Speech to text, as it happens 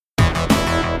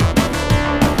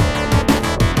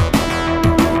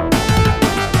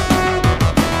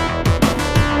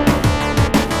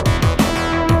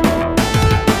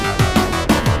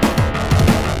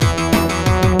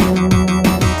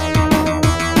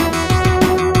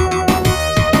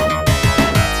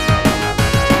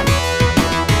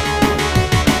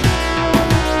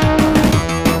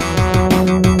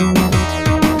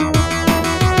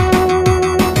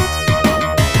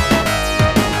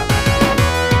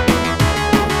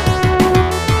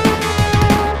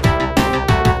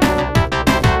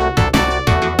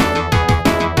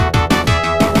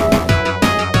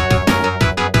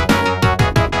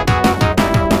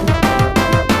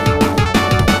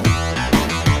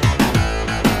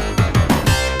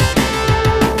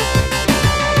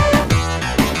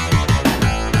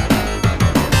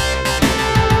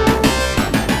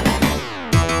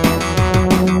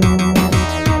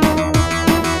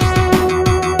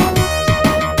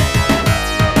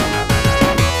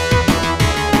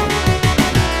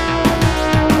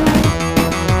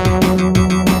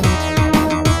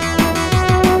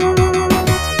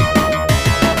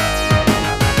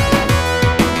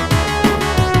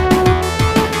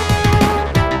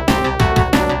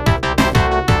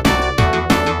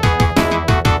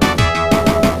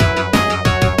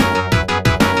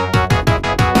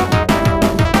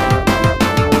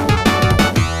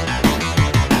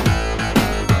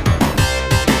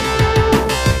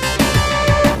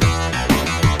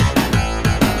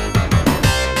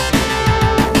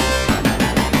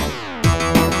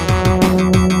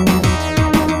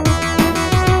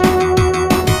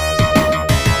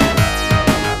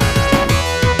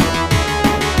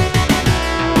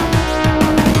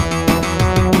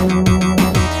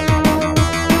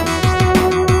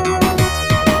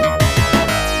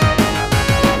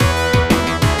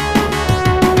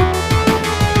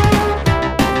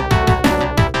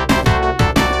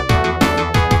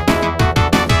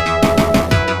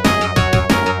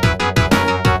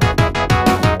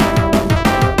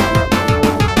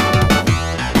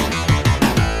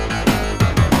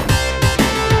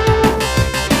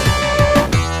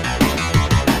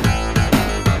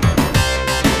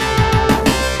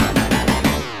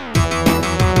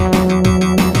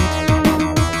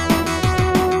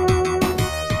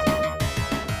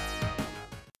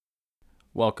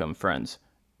Welcome, friends,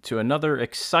 to another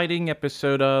exciting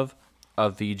episode of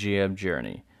A VGM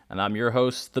Journey. And I'm your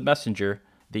host, The Messenger.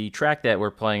 The track that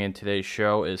we're playing in today's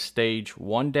show is Stage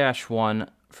 1-1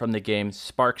 from the game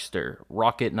Sparkster,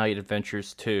 Rocket Knight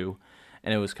Adventures 2,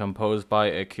 and it was composed by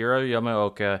Akira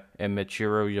Yamaoka and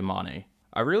Michiru Yamane.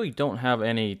 I really don't have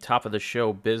any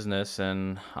top-of-the-show business,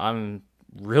 and I'm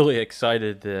really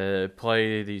excited to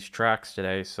play these tracks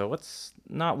today, so let's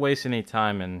not waste any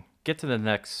time and get to the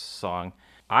next song.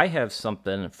 I have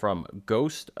something from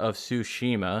Ghost of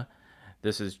Tsushima.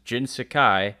 This is Jin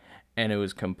Sakai, and it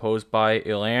was composed by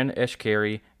Ilan,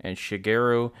 Eshkeri, and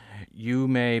Shigeru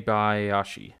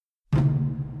Umebayashi.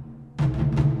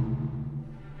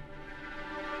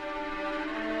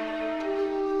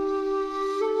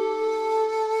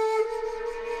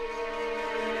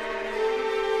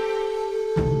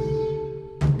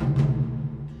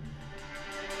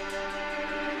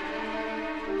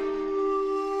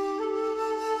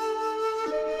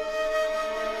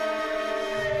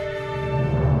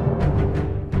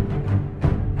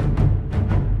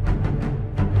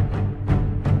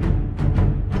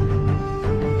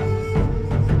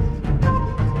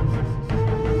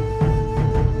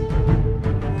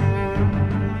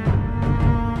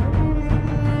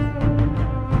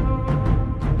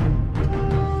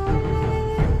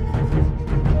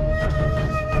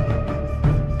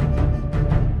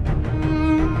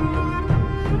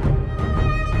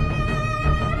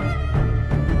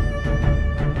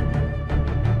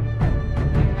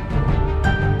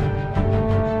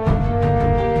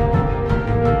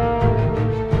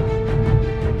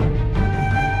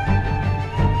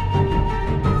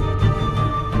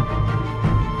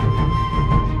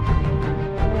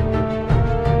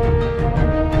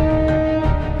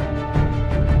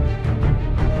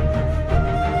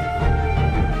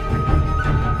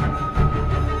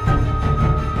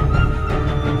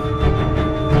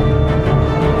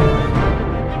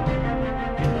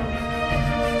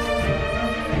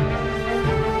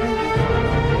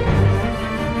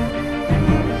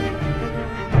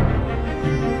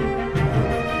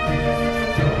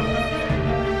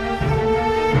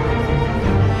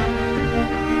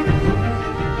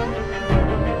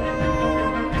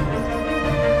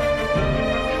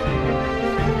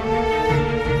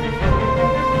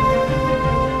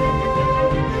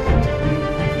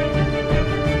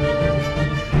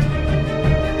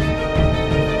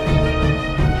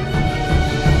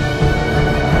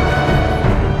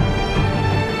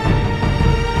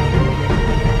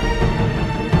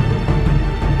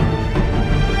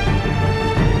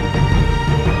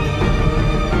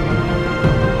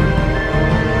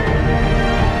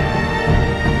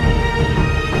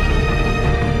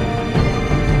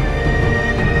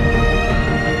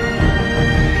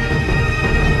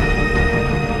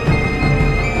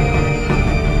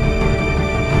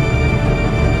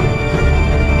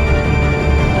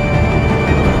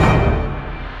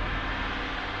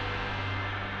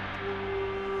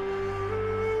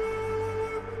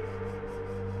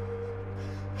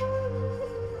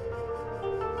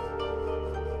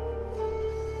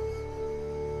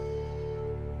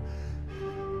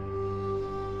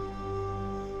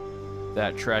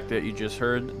 That track that you just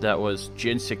heard, that was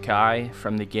Jin Sakai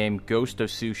from the game Ghost of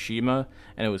Tsushima,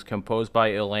 and it was composed by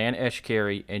Ilan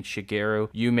Eshkeri and Shigeru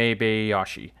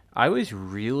Umebayashi. I was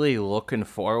really looking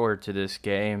forward to this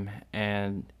game,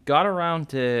 and got around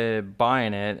to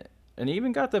buying it, and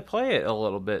even got to play it a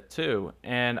little bit too,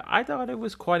 and I thought it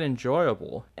was quite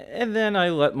enjoyable. And then I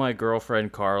let my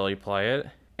girlfriend Carly play it,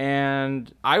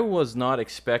 and I was not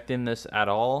expecting this at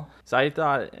all, so I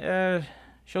thought,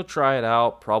 she'll try it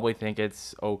out, probably think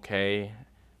it's okay,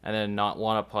 and then not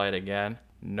want to play it again.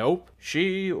 Nope.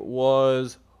 She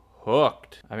was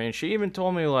hooked. I mean, she even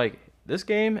told me, like, this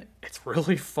game, it's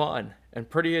really fun and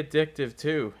pretty addictive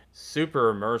too.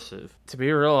 Super immersive. To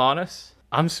be real honest,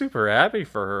 I'm super happy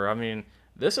for her. I mean,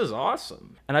 this is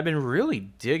awesome. And I've been really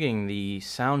digging the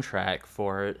soundtrack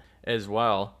for it as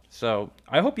well. So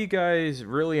I hope you guys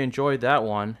really enjoyed that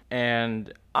one,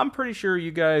 and I'm pretty sure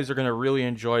you guys are going to really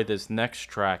enjoy this next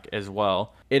track as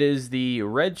well. It is the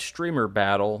Red Streamer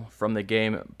Battle from the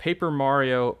game Paper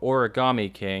Mario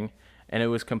Origami King, and it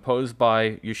was composed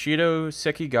by Yoshito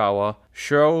Sekigawa,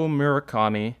 Shoh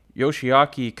Murakami,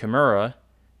 Yoshiaki Kimura,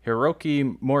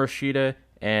 Hiroki Morishita,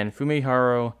 and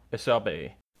Fumihiro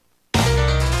Isobe.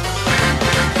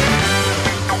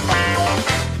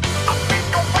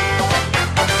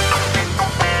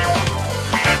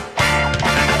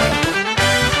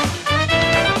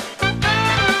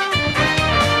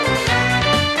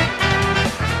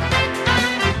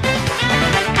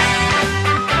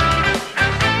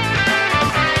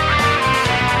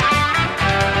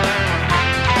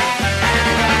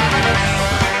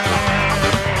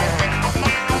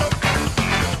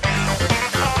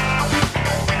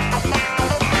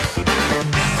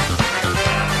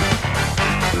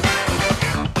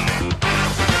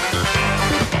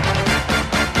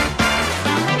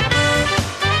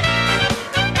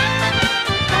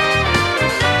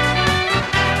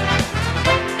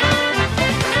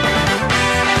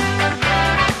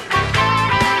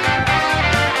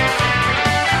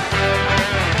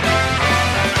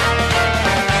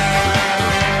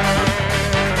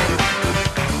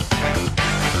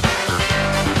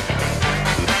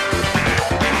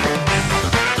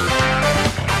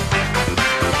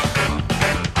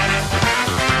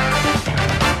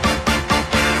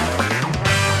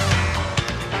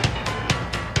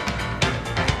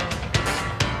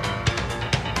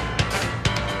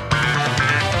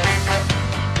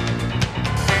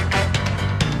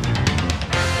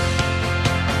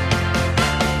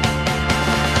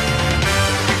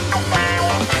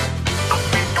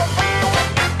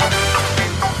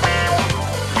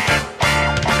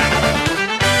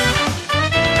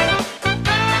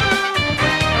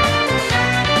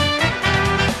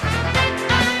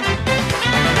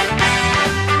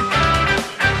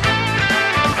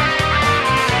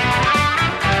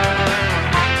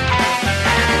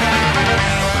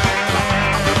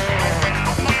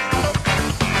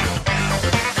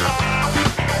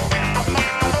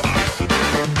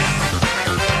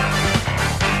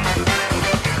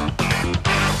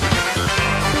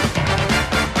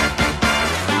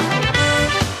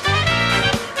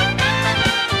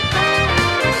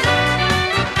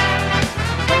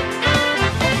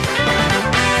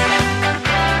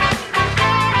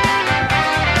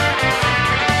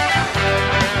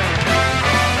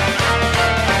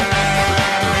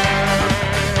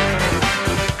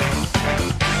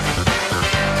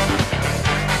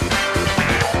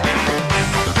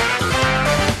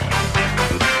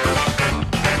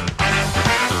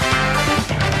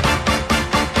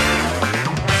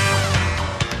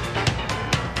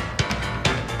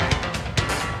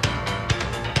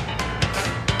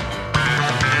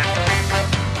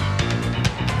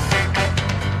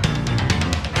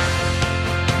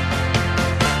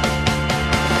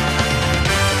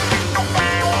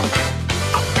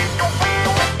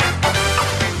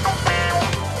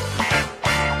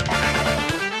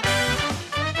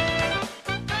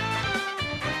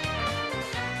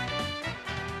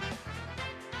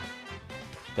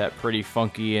 That pretty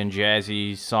funky and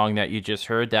jazzy song that you just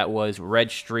heard, that was Red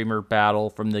Streamer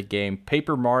Battle from the game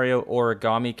Paper Mario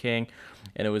Origami King,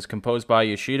 and it was composed by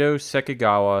Yoshito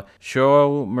Sekigawa,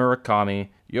 Shoh Murakami,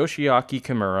 Yoshiaki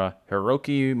Kimura,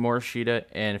 Hiroki Morishita,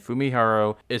 and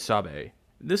Fumihiro Isobe.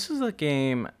 This is a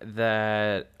game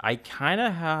that I kind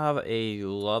of have a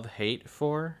love-hate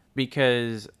for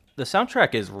because the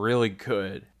soundtrack is really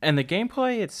good, and the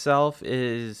gameplay itself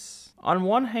is, on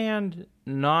one hand,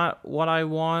 not what I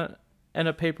want in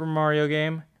a Paper Mario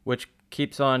game, which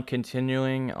keeps on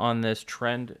continuing on this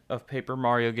trend of Paper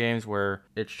Mario games where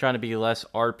it's trying to be less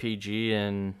RPG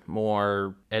and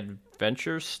more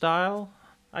adventure style,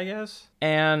 I guess.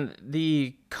 And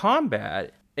the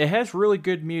combat, it has really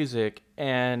good music,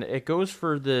 and it goes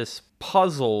for this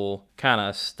puzzle kind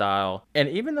of style. And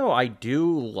even though I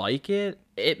do like it,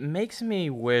 it makes me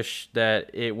wish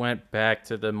that it went back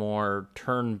to the more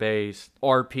turn-based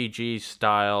RPG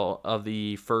style of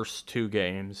the first two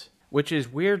games. Which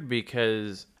is weird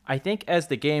because I think as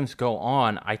the games go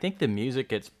on, I think the music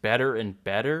gets better and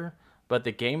better, but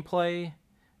the gameplay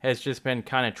has just been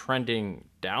kind of trending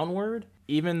downward.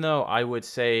 Even though I would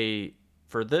say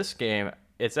for this game,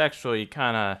 it's actually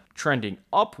kind of trending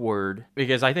upward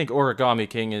because I think Origami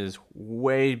King is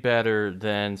way better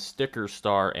than Sticker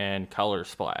Star and Color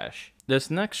Splash. This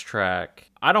next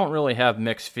track, I don't really have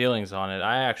mixed feelings on it.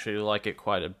 I actually like it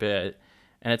quite a bit.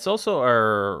 And it's also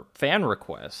our fan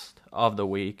request of the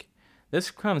week.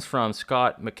 This comes from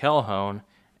Scott McElhone,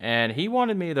 and he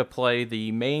wanted me to play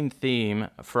the main theme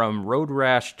from Road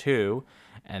Rash 2,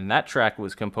 and that track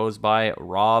was composed by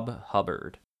Rob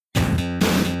Hubbard.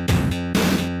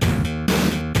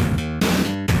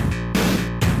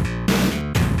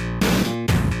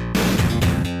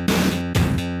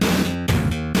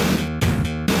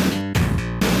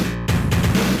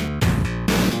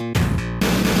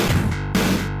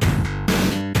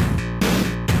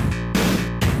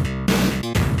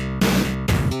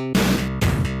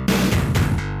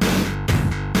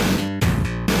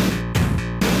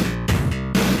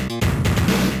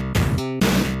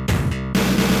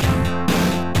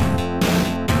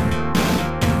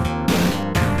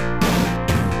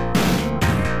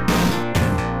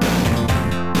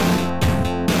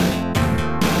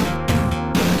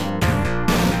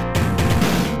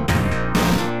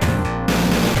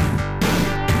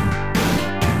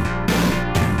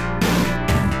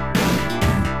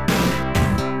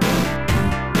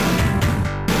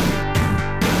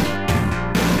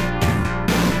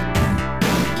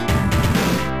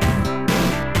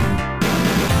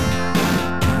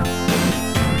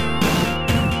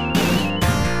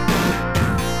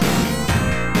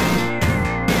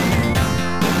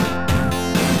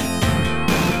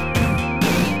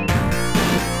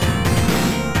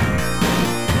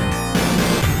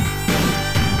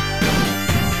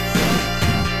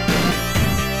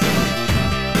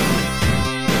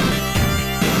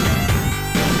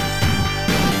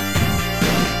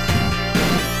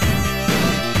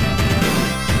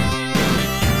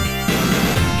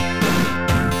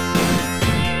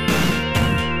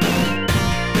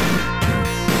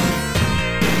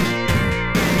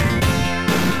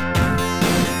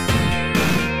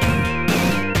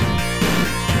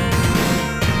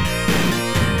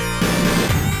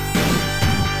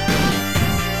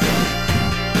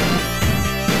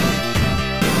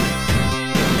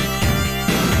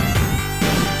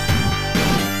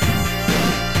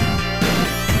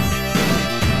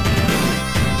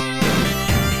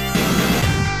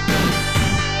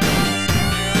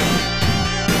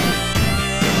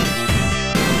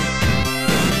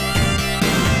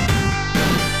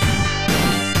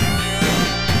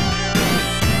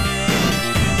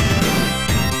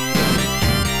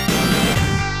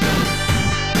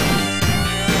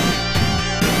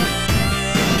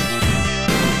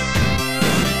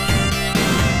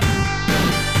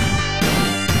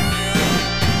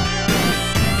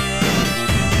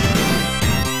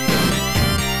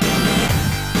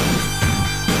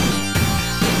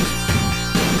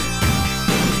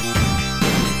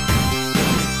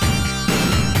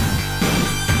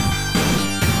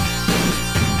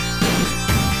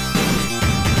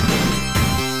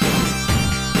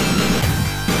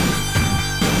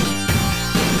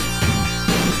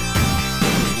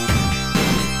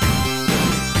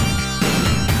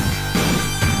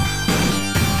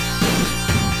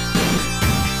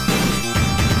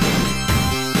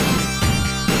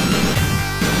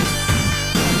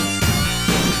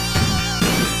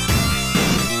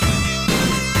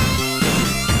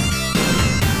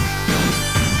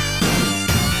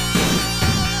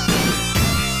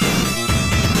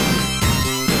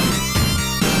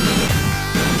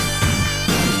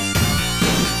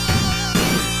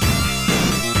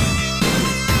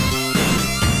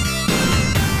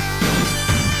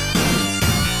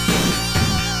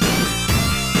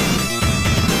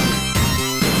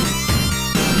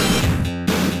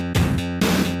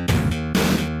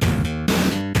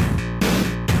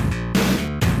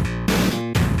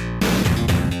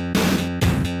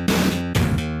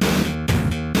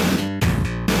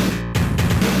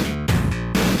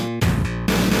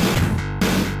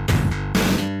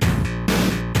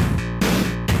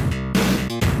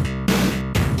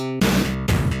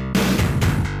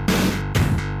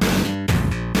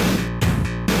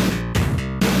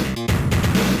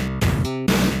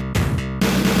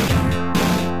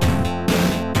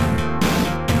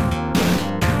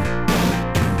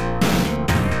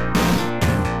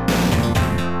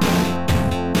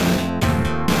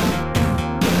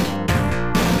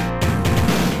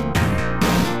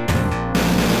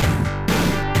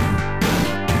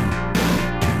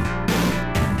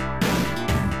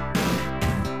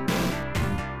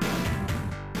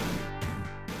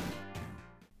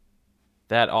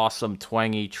 That awesome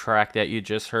twangy track that you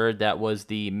just heard, that was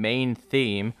the main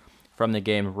theme from the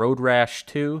game Road Rash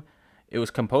 2. It was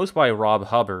composed by Rob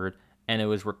Hubbard, and it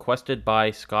was requested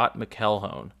by Scott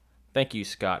McElhone. Thank you,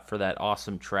 Scott, for that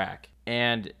awesome track.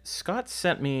 And Scott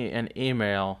sent me an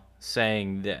email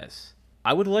saying this: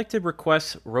 I would like to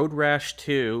request Road Rash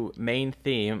 2 main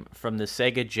theme from the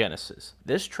Sega Genesis.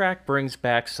 This track brings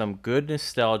back some good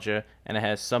nostalgia, and it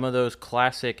has some of those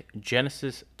classic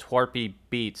Genesis twarpy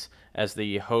beats, as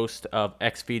the host of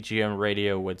XVGM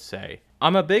Radio would say.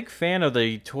 I'm a big fan of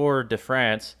the Tour de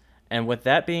France, and with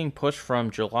that being pushed from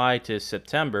July to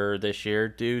September this year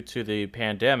due to the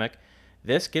pandemic,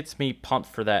 this gets me pumped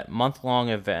for that month-long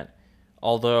event.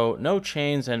 Although no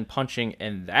chains and punching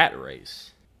in that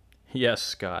race. Yes,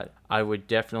 Scott, I would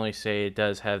definitely say it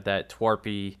does have that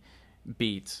twarpy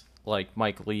beats, like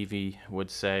Mike Levy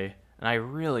would say. And I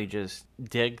really just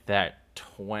dig that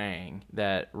twang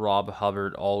that Rob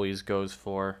Hubbard always goes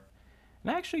for.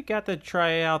 And I actually got to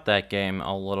try out that game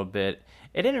a little bit.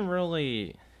 It didn't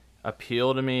really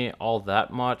appeal to me all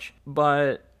that much,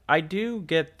 but I do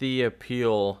get the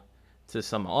appeal to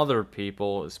some other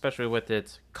people, especially with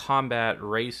its combat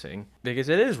racing, because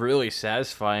it is really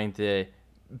satisfying to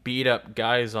beat up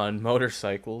guys on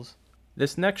motorcycles.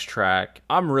 This next track,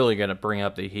 I'm really going to bring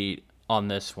up the heat on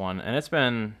this one, and it's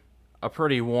been a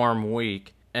pretty warm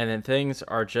week, and then things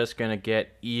are just going to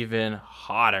get even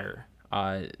hotter.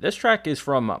 This track is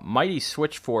from Mighty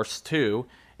Switch Force 2.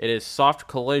 It is Soft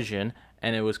Collision,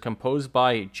 and it was composed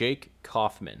by Jake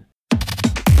Kaufman.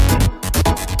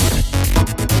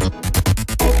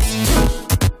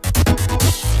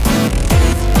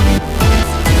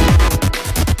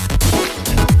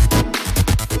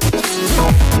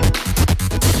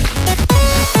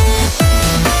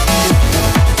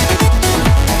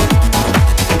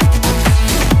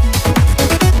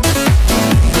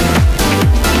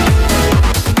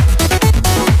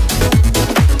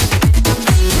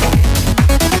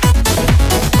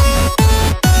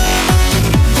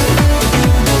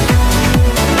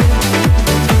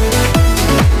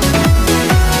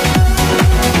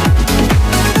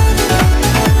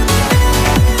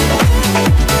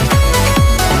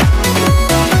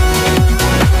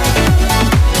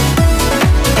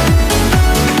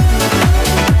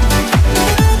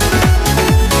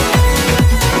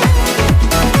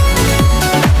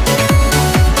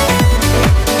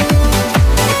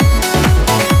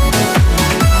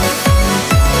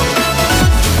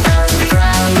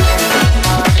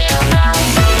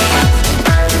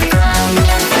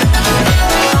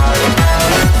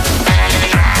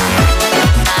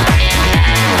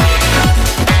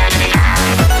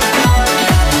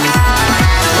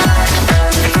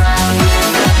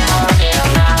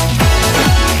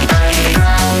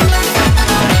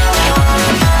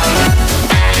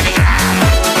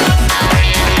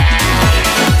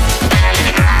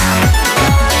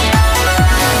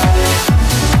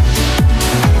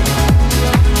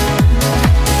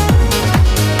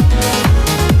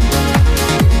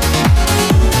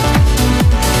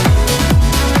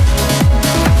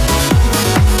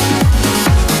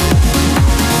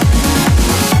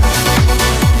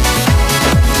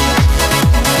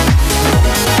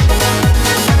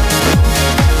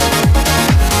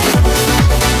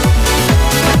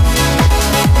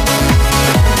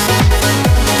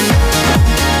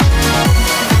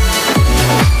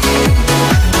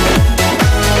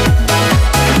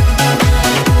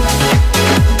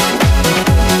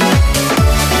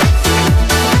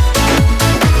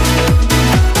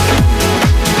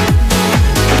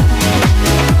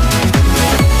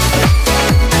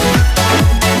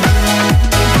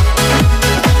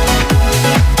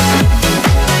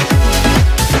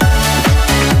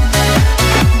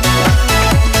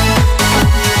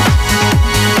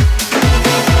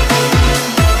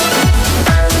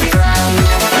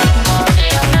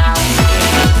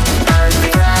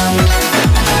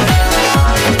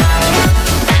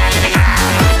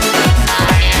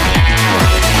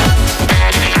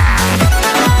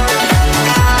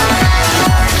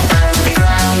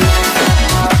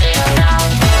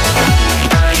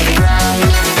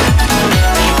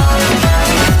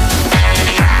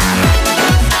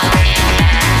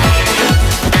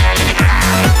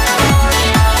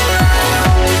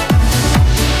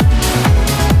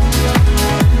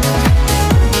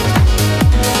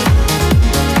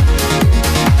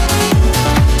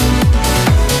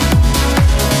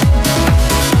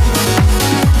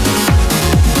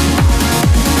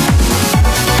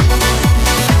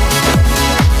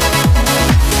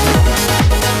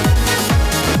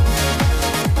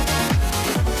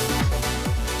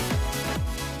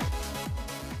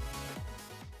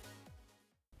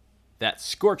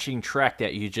 scorching track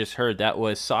that you just heard, that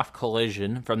was Soft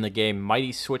Collision from the game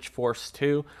Mighty Switch Force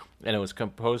 2, and it was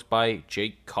composed by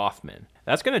Jake Kaufman.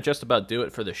 That's going to just about do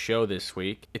it for the show this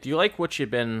week. If you like what you've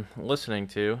been listening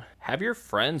to, have your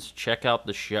friends check out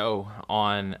the show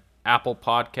on Apple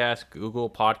Podcasts, Google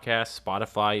Podcasts,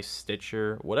 Spotify,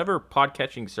 Stitcher, whatever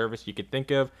podcatching service you could think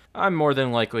of. I'm more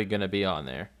than likely going to be on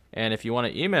there. And if you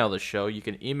want to email the show, you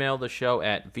can email the show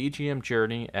at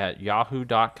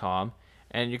vgmjourney@yahoo.com.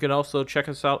 And you can also check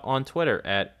us out on Twitter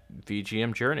at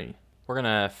vgmjourney. We're going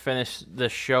to finish the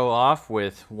show off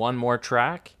with one more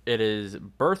track. It is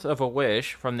Birth of a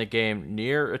Wish from the game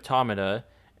NieR Automata,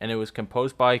 and it was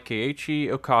composed by Keiichi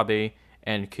Okabe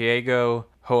and Keigo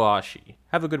Hoash.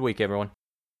 Have a good week, everyone.